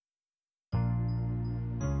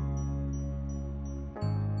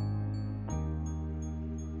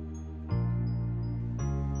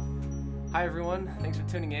Hi everyone, thanks for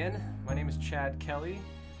tuning in. My name is Chad Kelly,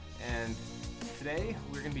 and today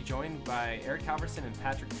we're going to be joined by Eric Halverson and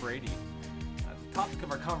Patrick Brady. The topic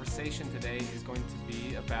of our conversation today is going to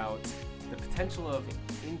be about the potential of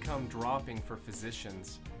income dropping for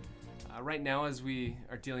physicians. Right now, as we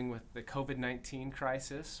are dealing with the COVID-19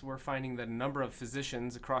 crisis, we're finding that a number of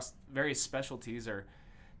physicians across various specialties are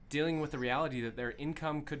dealing with the reality that their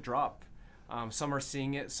income could drop. Some are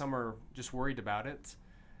seeing it, some are just worried about it.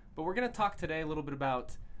 But we're going to talk today a little bit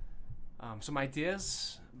about some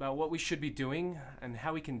ideas about what we should be doing and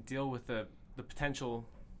how we can deal with the potential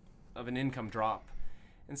of an income drop.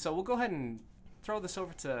 And so we'll go ahead and throw this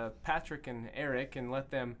over to Patrick and Eric and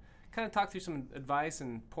let them kind of talk through some advice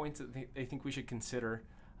and points that they think we should consider.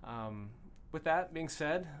 With that being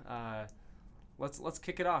said, let's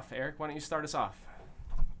kick it off. Eric, why don't you start us off?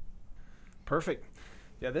 Perfect.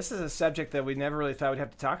 Yeah, this is a subject that we never really thought we'd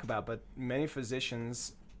have to talk about, but many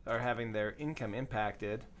physicians are having their income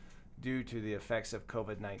impacted due to the effects of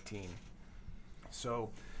COVID-19. So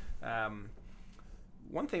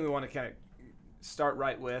one thing we want to kind of start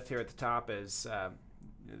right with here at the top is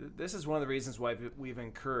this is one of the reasons why we've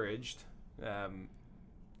encouraged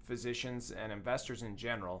physicians and investors in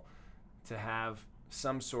general to have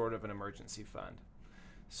some sort of an emergency fund.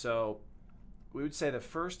 So we would say the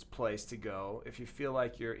first place to go if you feel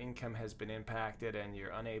like your income has been impacted and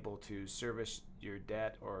you're unable to service your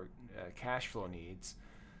debt or cash flow needs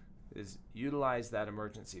is utilize that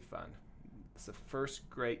emergency fund. It's the first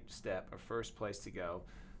great step or first place to go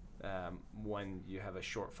when you have a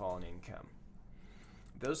shortfall in income.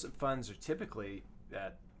 Those funds are typically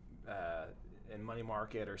in money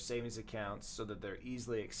market or savings accounts so that they're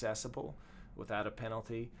easily accessible without a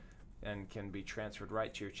penalty and can be transferred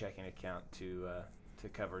right to your checking account to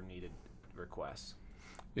cover needed requests.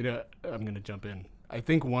 I'm going to jump in. I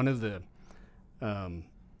think one of the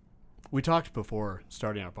we talked before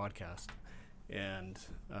starting our podcast, and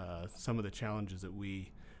some of the challenges that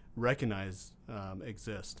we recognize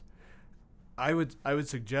exist. I would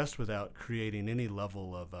suggest, without creating any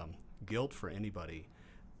level of guilt for anybody,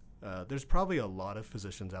 there's probably a lot of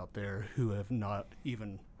physicians out there who have not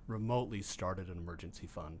even remotely started an emergency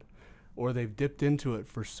fund, or they've dipped into it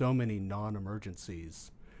for so many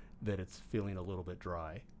non-emergencies that it's feeling a little bit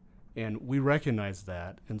dry. And we recognize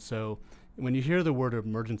that. And so when you hear the word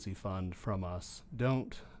emergency fund from us,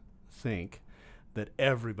 don't think that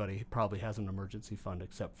everybody probably has an emergency fund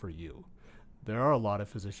except for you. There are a lot of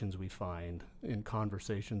physicians we find in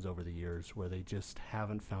conversations over the years where they just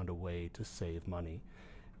haven't found a way to save money.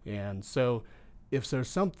 And so if there's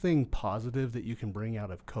something positive that you can bring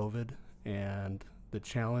out of COVID and the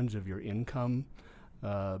challenge of your income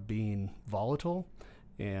being volatile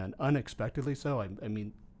and unexpectedly so, I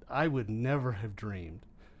mean, I would never have dreamed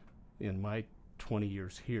in my 20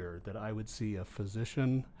 years here that I would see a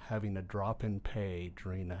physician having a drop in pay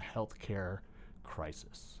during a healthcare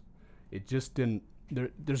crisis. It just didn't.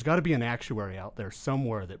 There's got to be an actuary out there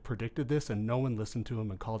somewhere that predicted this, and no one listened to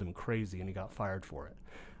him and called him crazy, and he got fired for it.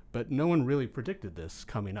 But no one really predicted this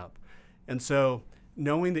coming up. And so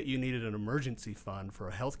knowing that you needed an emergency fund for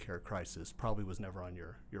a healthcare crisis probably was never on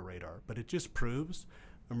your radar. But it just proves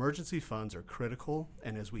emergency funds are critical.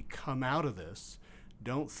 And as we come out of this,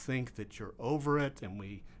 don't think that you're over it and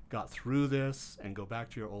we got through this and go back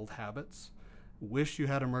to your old habits. Wish you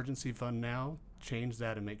had an emergency fund now. Change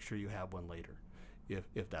that and make sure you have one later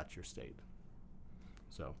if that's your state.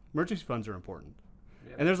 So emergency funds are important.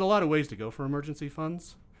 Yep. And there's a lot of ways to go for emergency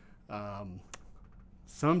funds.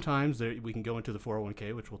 Sometimes we can go into the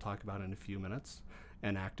 401k, which we'll talk about in a few minutes,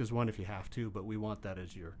 and act as one if you have to, but we want that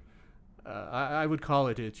as your, I would call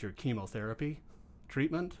it's your chemotherapy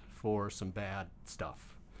treatment for some bad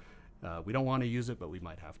stuff. We don't want to use it, but we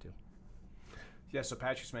might have to. Yeah, so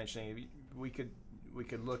Patrick's mentioning we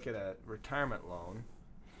could look at a retirement loan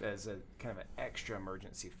as a kind of an extra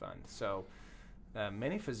emergency fund. So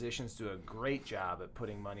many physicians do a great job at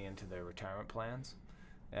putting money into their retirement plans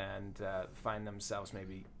and find themselves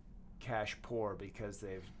maybe cash poor because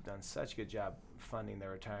they've done such a good job funding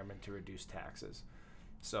their retirement to reduce taxes.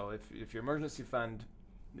 So if your emergency fund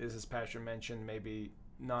is, as Patrick mentioned, maybe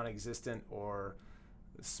non-existent or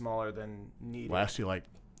smaller than needed, lasts you like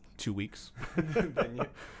 2 weeks,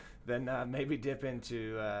 then maybe dip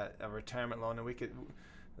into a retirement loan, and we could.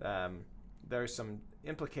 There are some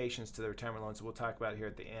implications to the retirement loans we'll talk about here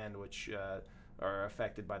at the end, which are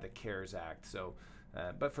affected by the CARES Act. So,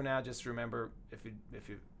 but for now, just remember if you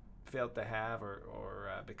failed to have or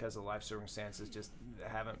because of life circumstances just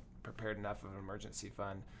haven't prepared enough of an emergency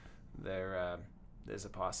fund, there is a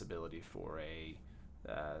possibility for a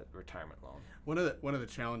retirement loan. One of the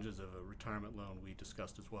challenges of a retirement loan we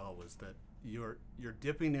discussed as well was that you're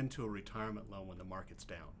dipping into a retirement loan when the market's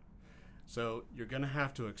down. So you're going to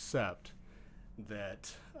have to accept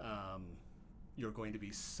that you're going to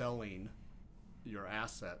be selling your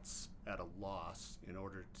assets at a loss in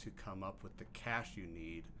order to come up with the cash you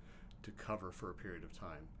need to cover for a period of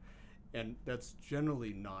time. And that's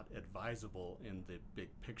generally not advisable in the big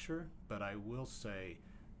picture, but I will say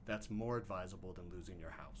that's more advisable than losing your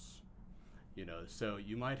house. So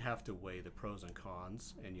you might have to weigh the pros and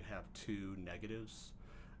cons, and you have two negatives.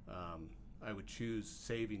 I would choose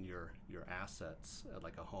saving your assets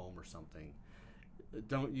like a home or something.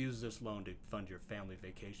 Don't use this loan to fund your family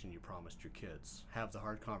vacation you promised your kids. Have the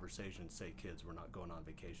hard conversation, say, kids, we're not going on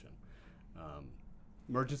vacation.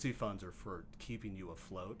 Emergency funds are for keeping you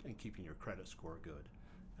afloat and keeping your credit score good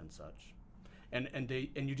and such. And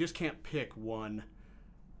you just can't pick one.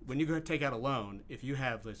 When you go to take out a loan, if you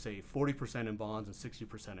have, let's say, 40% in bonds and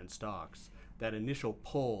 60% in stocks, that initial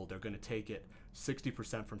pull, they're going to take it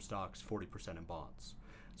 60% from stocks, 40% in bonds.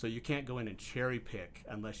 So you can't go in and cherry pick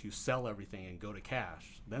unless you sell everything and go to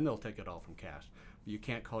cash. Then they'll take it all from cash. But you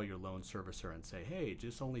can't call your loan servicer and say, hey,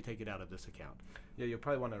 just only take it out of this account. Yeah, you'll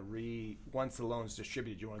probably want to once the loan's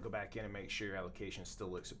distributed, you want to go back in and make sure your allocation still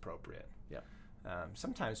looks appropriate. Yeah.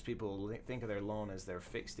 Sometimes people think of their loan as their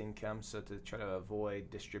fixed income, so to try to avoid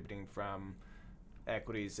distributing from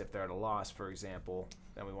equities if they're at a loss, for example,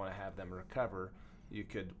 then we want to have them recover. You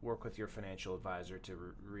could work with your financial advisor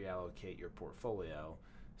to reallocate your portfolio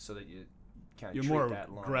so that you kind of treat more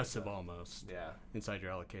that loan aggressive almost inside your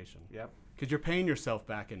allocation. Yep. Because you're paying yourself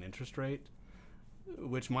back an interest rate,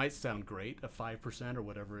 which might sound great, a 5% or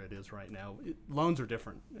whatever it is right now. Loans are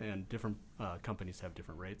different, and different companies have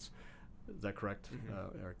different rates. Is that correct,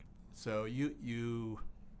 Eric? So you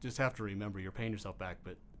just have to remember you're paying yourself back,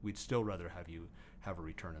 but we'd still rather have you have a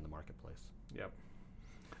return in the marketplace. Yep.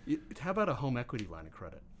 How about a home equity line of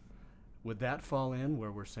credit? Would that fall in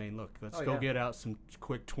where we're saying, look, let's go get out some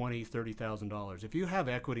quick $20,000, $30,000? If you have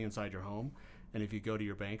equity inside your home, and if you go to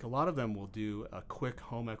your bank, a lot of them will do a quick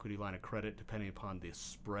home equity line of credit depending upon the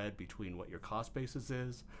spread between what your cost basis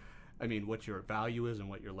is, what your value is and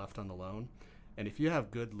what you're left on the loan. And if you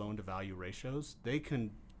have good loan to value ratios, they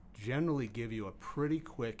can generally give you a pretty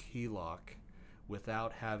quick HELOC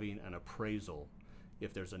without having an appraisal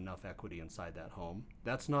if there's enough equity inside that home.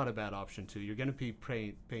 That's not a bad option too. You're going to be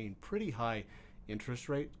paying pretty high interest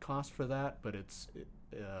rate cost for that, but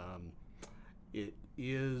it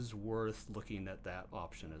is worth looking at that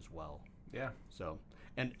option as well. Yeah. So,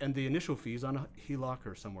 and the initial fees on a HELOC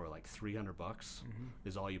are somewhere like $300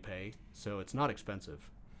 is all you pay. So it's not expensive.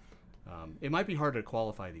 It might be hard to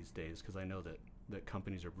qualify these days because I know that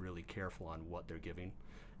companies are really careful on what they're giving,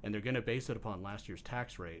 and they're going to base it upon last year's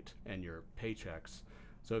tax rate and your paychecks.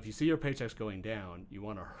 So if you see your paychecks going down, you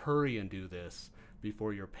want to hurry and do this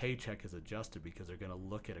before your paycheck is adjusted, because they're going to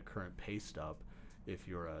look at a current pay stub if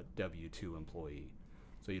you're a W-2 employee.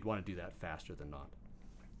 So you'd want to do that faster than not.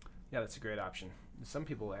 Yeah, that's a great option. Some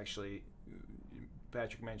people actually,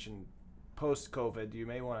 Patrick mentioned post-COVID, you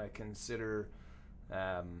may want to consider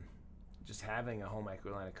just having a home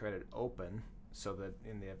equity line of credit open so that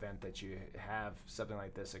in the event that you have something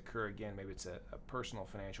like this occur again, maybe it's a personal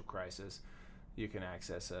financial crisis, you can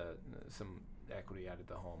access some equity out of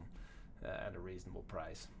the home at a reasonable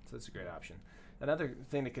price. So that's a great option. Another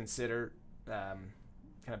thing to consider, kind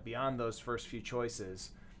of beyond those first few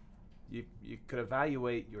choices, you could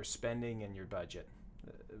evaluate your spending and your budget.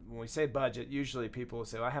 When we say budget, usually people will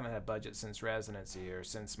say, well, I haven't had budget since residency or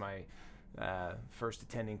since my first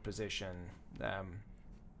attending position.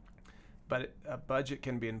 But a budget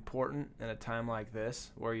can be important in a time like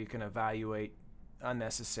this where you can evaluate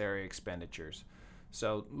unnecessary expenditures.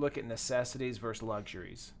 So look at necessities versus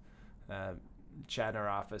luxuries. Chad in our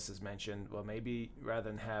office has mentioned, well, maybe rather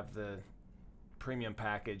than have the premium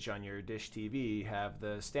package on your Dish TV, have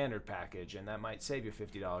the standard package, and that might save you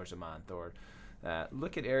 $50 a month. Or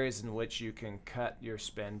look at areas in which you can cut your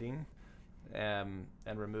spending and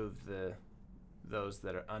remove those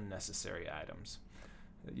that are unnecessary items.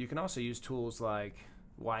 You can also use tools like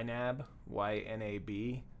YNAB,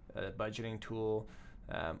 YNAB, a budgeting tool,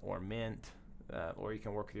 or Mint, or you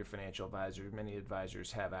can work with your financial advisor. Many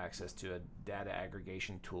advisors have access to a data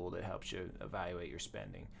aggregation tool that helps you evaluate your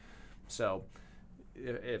spending. So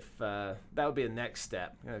if that would be the next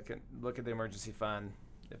step. Look at the emergency fund.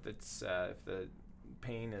 If the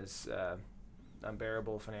pain is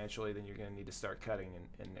unbearable financially, then you're going to need to start cutting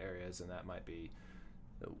in areas, and that might be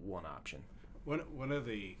one option. One of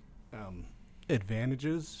the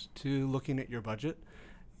advantages to looking at your budget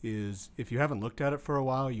is if you haven't looked at it for a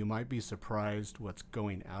while, you might be surprised what's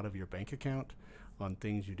going out of your bank account on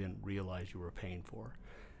things you didn't realize you were paying for.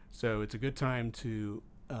 So it's a good time to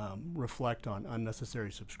reflect on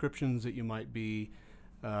unnecessary subscriptions that you might be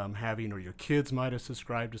having, or your kids might have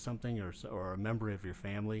subscribed to something, or a member of your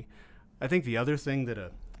family. I think the other thing that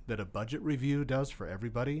a budget review does for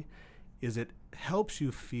everybody is it helps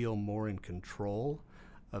you feel more in control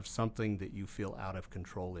of something that you feel out of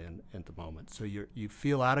control in at the moment. So you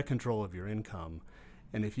feel out of control of your income,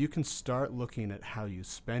 and if you can start looking at how you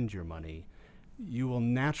spend your money, you will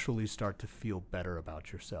naturally start to feel better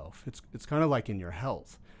about yourself. It's kind of like in your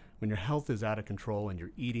health. When your health is out of control and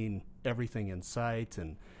you're eating everything in sight,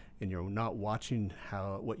 and you're not watching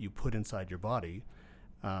what you put inside your body,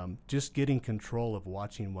 just getting control of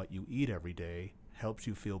watching what you eat every day helps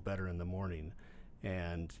you feel better in the morning,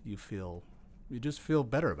 and you just feel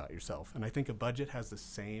better about yourself. And I think a budget has the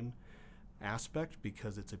same aspect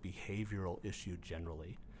because it's a behavioral issue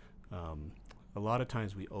generally. A lot of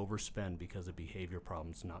times we overspend because of behavior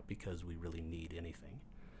problems, not because we really need anything.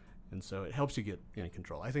 And so it helps you get in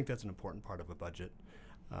control. I think that's an important part of a budget.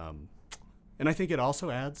 And I think it also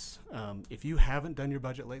adds, if you haven't done your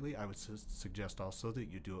budget lately, I would suggest also that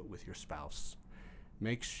you do it with your spouse.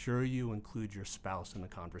 Make sure you include your spouse in the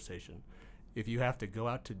conversation. If you have to go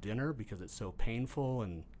out to dinner because it's so painful,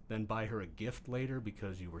 and then buy her a gift later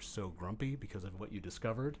because you were so grumpy because of what you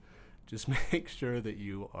discovered, just make sure that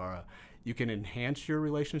you can enhance your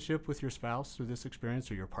relationship with your spouse through this experience,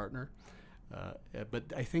 or your partner.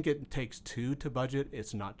 But I think it takes two to budget.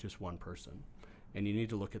 It's not just one person, and you need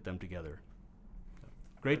to look at them together.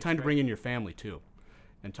 Great time to bring in your family too,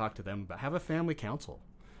 and talk to them have a family council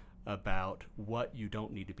about what you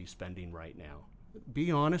don't need to be spending right now.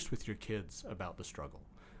 Be honest with your kids about the struggle.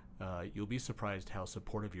 You'll be surprised how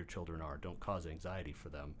supportive your children are. Don't cause anxiety for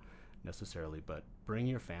them necessarily, but bring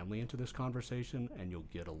your family into this conversation and you'll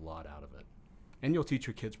get a lot out of it. And you'll teach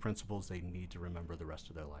your kids principles they need to remember the rest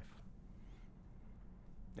of their life.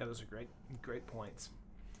 Yeah, those are great points.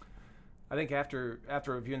 I think after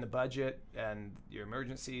reviewing the budget and your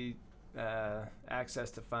emergency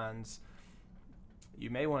access to funds, you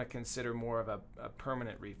may want to consider more of a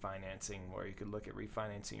permanent refinancing, where you could look at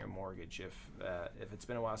refinancing your mortgage. If it's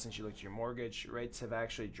been a while since you looked at your mortgage, rates have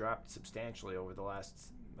actually dropped substantially over the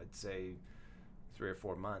last, I'd say, 3 or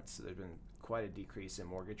 4 months. There's been quite a decrease in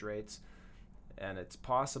mortgage rates, and it's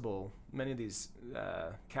possible many of these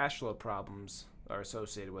cash flow problems are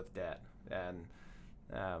associated with debt, and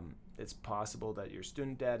it's possible that your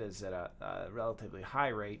student debt is at a relatively high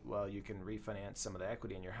rate, while you can refinance some of the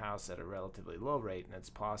equity in your house at a relatively low rate, and it's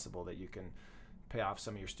possible that you can pay off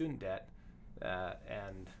some of your student debt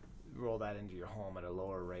and roll that into your home at a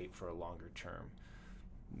lower rate for a longer term.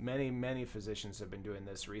 Many physicians have been doing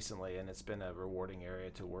this recently, and it's been a rewarding area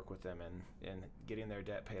to work with them in getting their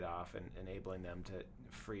debt paid off and enabling them to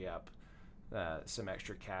free up some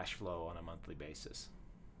extra cash flow on a monthly basis.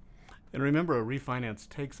 And remember, a refinance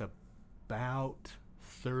takes about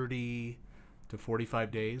 30 to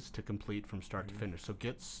 45 days to complete from start to finish. So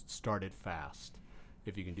get started fast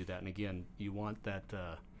if you can do that. And again, you want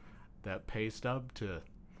that pay stub to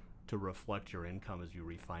reflect your income as you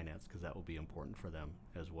refinance, because that will be important for them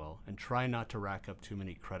as well. And try not to rack up too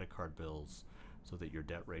many credit card bills so that your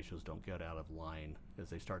debt ratios don't get out of line as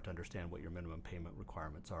they start to understand what your minimum payment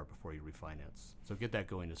requirements are before you refinance. So get that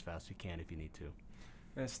going as fast as you can if you need to.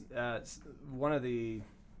 It's one of the,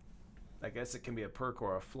 I guess it can be a perk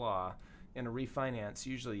or a flaw. In a refinance,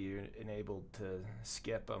 usually you're enabled to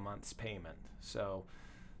skip a month's payment. So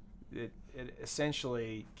it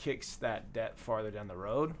essentially kicks that debt farther down the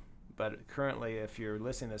road. But currently, if you're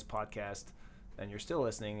listening to this podcast and you're still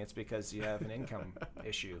listening, it's because you have an income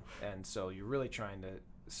issue. And so you're really trying to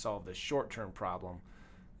solve the short-term problem,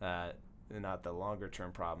 and not the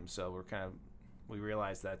longer-term problem. So we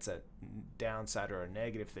realize that's a downside or a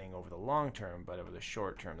negative thing over the long term, but over the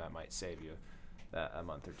short term, that might save you a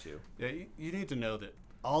month or two. Yeah, you need to know that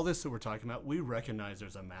all this that we're talking about, we recognize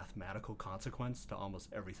there's a mathematical consequence to almost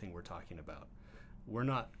everything we're talking about. We're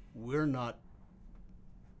not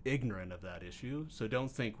ignorant of that issue, so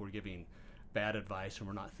don't think we're giving bad advice and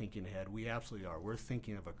we're not thinking ahead. We absolutely are. We're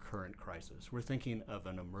thinking of a current crisis. We're thinking of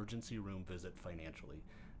an emergency room visit financially,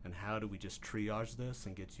 and how do we just triage this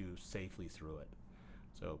and get you safely through it.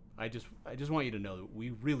 So I just want you to know that we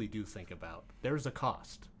really do think about, there's a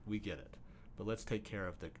cost, we get it, but let's take care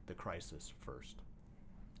of the crisis first.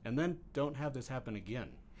 And then don't have this happen again.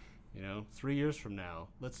 3 years from now,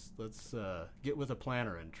 let's get with a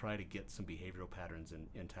planner and try to get some behavioral patterns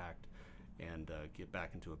intact and get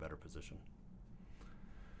back into a better position.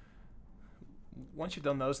 once you've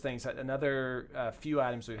done those things, another few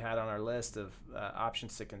items we had on our list of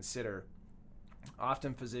options to consider.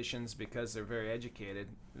 Often physicians, because they're very educated,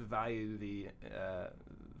 value the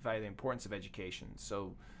importance of education.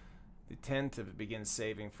 So they tend to begin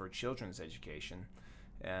saving for children's education.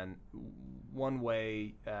 And one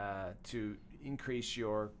way to increase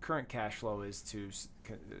your current cash flow is to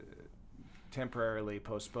temporarily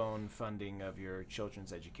postpone funding of your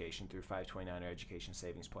children's education through 529 or education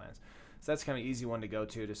savings plans. So that's kind of an easy one to go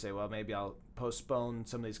to say, well, maybe I'll postpone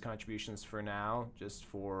some of these contributions for now, just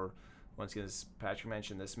for, once again, as Patrick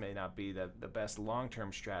mentioned, this may not be the best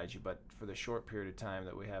long-term strategy, but for the short period of time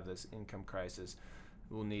that we have this income crisis,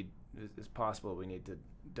 it's possible we need to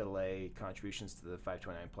delay contributions to the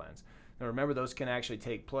 529 plans. Now remember, those can actually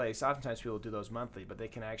take place. Oftentimes people do those monthly, but they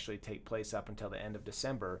can actually take place up until the end of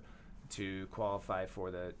December to qualify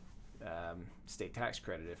for the state tax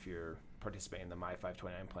credit if you're participating in the My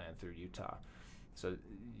 529 plan through Utah. So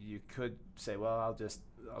you could say, well,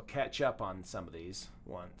 I'll catch up on some of these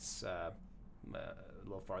once a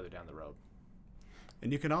little farther down the road.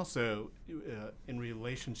 And you can also, in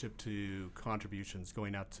relationship to contributions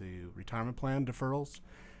going out to retirement plan deferrals,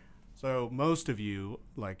 so most of you,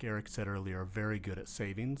 like Eric said earlier, are very good at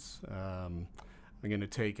savings. I'm going to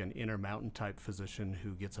take an Intermountain type physician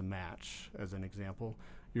who gets a match as an example.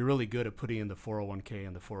 You're really good at putting in the 401k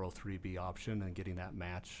and the 403b option and getting that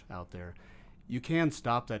match out there. You can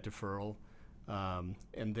stop that deferral,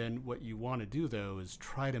 and then what you want to do, though, is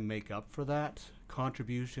try to make up for that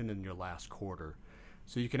contribution in your last quarter.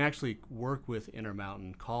 So you can actually work with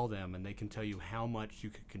Intermountain, call them, and they can tell you how much you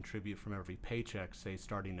could contribute from every paycheck, say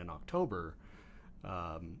starting in October,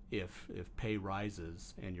 if pay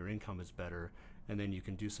rises and your income is better, and then you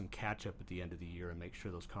can do some catch up at the end of the year and make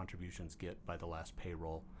sure those contributions get by the last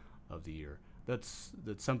payroll of the year. That's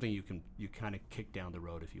something you kind of kick down the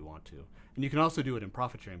road if you want to. And you can also do it in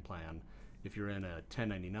profit sharing plan if you're in a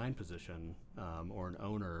 1099 position or an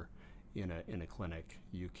owner in a clinic.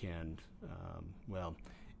 You can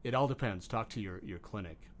it all depends. Talk to your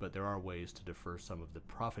clinic, but there are ways to defer some of the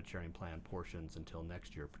profit sharing plan portions until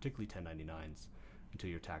next year, particularly 1099s, until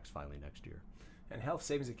your tax filing next year. And health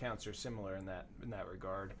savings accounts are similar in that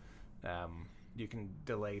regard. You can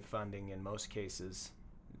delay funding in most cases,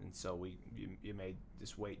 and so you may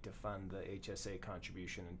just wait to fund the HSA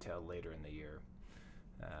contribution until later in the year.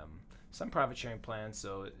 Some profit sharing plans,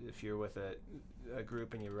 so if you're with a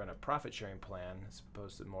group and you run a profit sharing plan as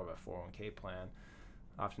opposed to more of a 401k plan,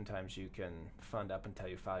 oftentimes you can fund up until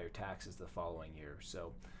you file your taxes the following year.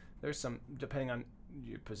 So there's some, depending on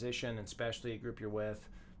your position and specialty group you're with,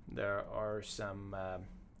 there are some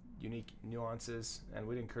unique nuances, and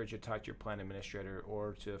we'd encourage you to talk to your plan administrator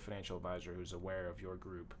or to a financial advisor who's aware of your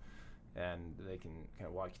group, and they can kind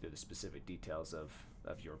of walk you through the specific details of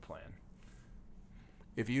your plan.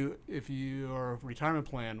 If your retirement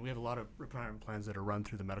plan, we have a lot of retirement plans that are run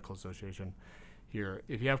through the Medical Association here.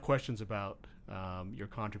 If you have questions about your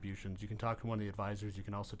contributions, you can talk to one of the advisors. You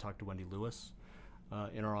can also talk to Wendy Lewis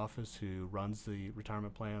in our office, who runs the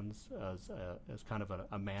retirement plans as kind of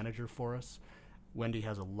a manager for us. Wendy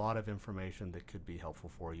has a lot of information that could be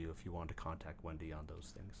helpful for you if you want to contact Wendy on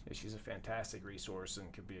those things. Yeah, she's a fantastic resource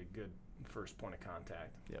and could be a good first point of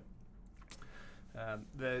contact. Yep.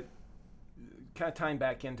 The kind of tying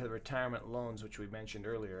back into the retirement loans, which we mentioned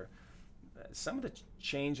earlier, some of the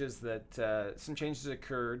changes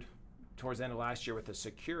occurred towards the end of last year with the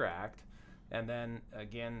Secure Act, and then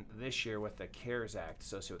again this year with the CARES Act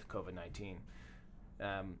associated with COVID-19.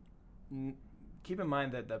 Keep in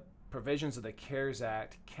mind that the provisions of the CARES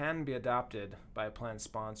Act can be adopted by a plan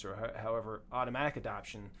sponsor. However, automatic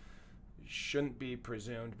adoption shouldn't be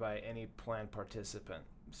presumed by any plan participant.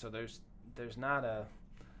 So there's not a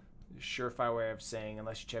surefire way of saying,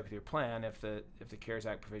 unless you check with your plan, if the CARES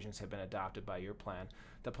Act provisions have been adopted by your plan.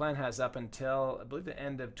 The plan has up until, I believe, the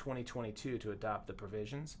end of 2022 to adopt the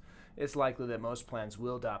provisions. It's likely that most plans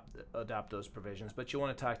will adopt those provisions, but you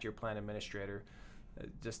want to talk to your plan administrator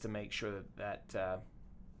just to make sure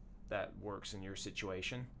that works in your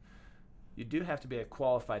situation. You do have to be a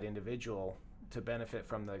qualified individual to benefit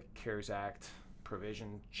from the CARES Act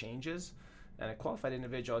provision changes. And a qualified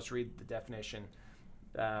individual, let's read the definition.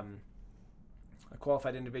 A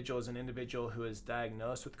qualified individual is an individual who is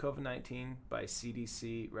diagnosed with COVID-19 by a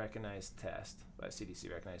CDC recognized test,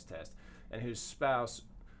 and whose spouse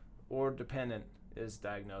or dependent is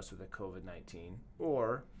diagnosed with a COVID-19,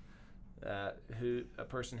 or a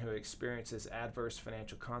person who experiences adverse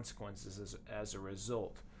financial consequences as a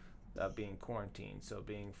result of being quarantined. So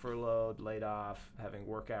being furloughed, laid off, having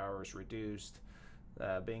work hours reduced,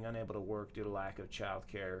 being unable to work due to lack of child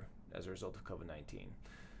care as a result of COVID-19.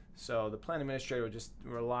 So the plan administrator would just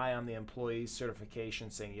rely on the employee's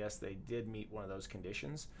certification saying, yes, they did meet one of those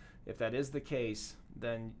conditions. If that is the case,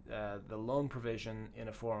 then the loan provision in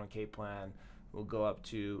a 401k plan will go up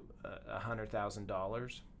to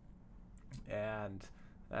 $100,000. And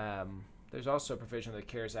there's also a provision of the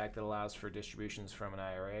CARES Act that allows for distributions from an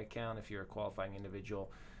IRA account if you're a qualifying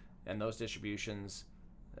individual. And those distributions,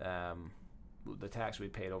 the tax will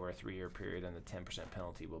be paid over a 3-year period, and the 10%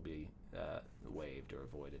 penalty will be waived or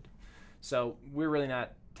avoided. So we're really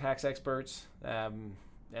not tax experts,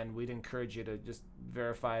 and we'd encourage you to just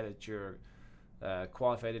verify that you're a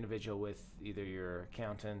qualified individual with either your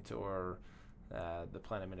accountant or the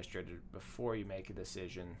plan administrator before you make a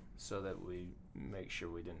decision, so that we make sure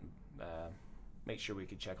we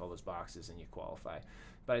could check all those boxes and you qualify.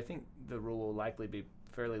 But I think the rule will likely be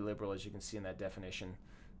fairly liberal, as you can see in that definition.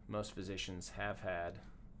 Most physicians have had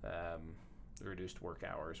reduced work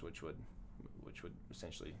hours, which would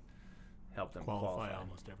essentially help them qualify.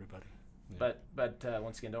 Almost everybody. Yeah. But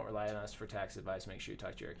once again, don't rely on us for tax advice. Make sure you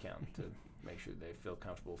talk to your accountant to make sure they feel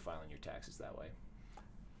comfortable filing your taxes that way.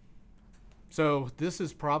 So this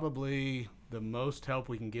is probably the most help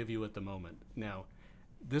we can give you at the moment. Now,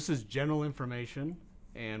 this is general information,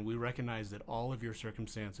 and we recognize that all of your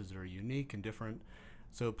circumstances are unique and different.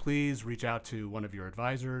 So please reach out to one of your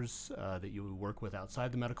advisors that you work with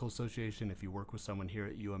outside the medical association. If you work with someone here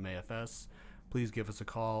at UMAFS, please give us a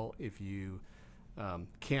call. If you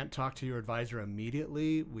can't talk to your advisor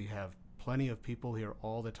immediately, we have plenty of people here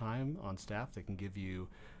all the time on staff that can give you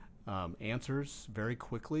answers very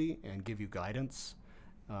quickly and give you guidance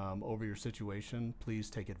over your situation. Please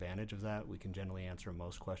take advantage of that. We can generally answer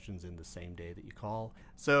most questions in the same day that you call.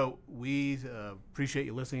 So we appreciate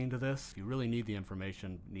you listening to this. If you really need the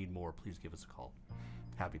information, need more, please give us a call.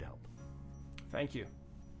 Happy to help. Thank you.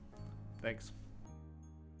 Thanks.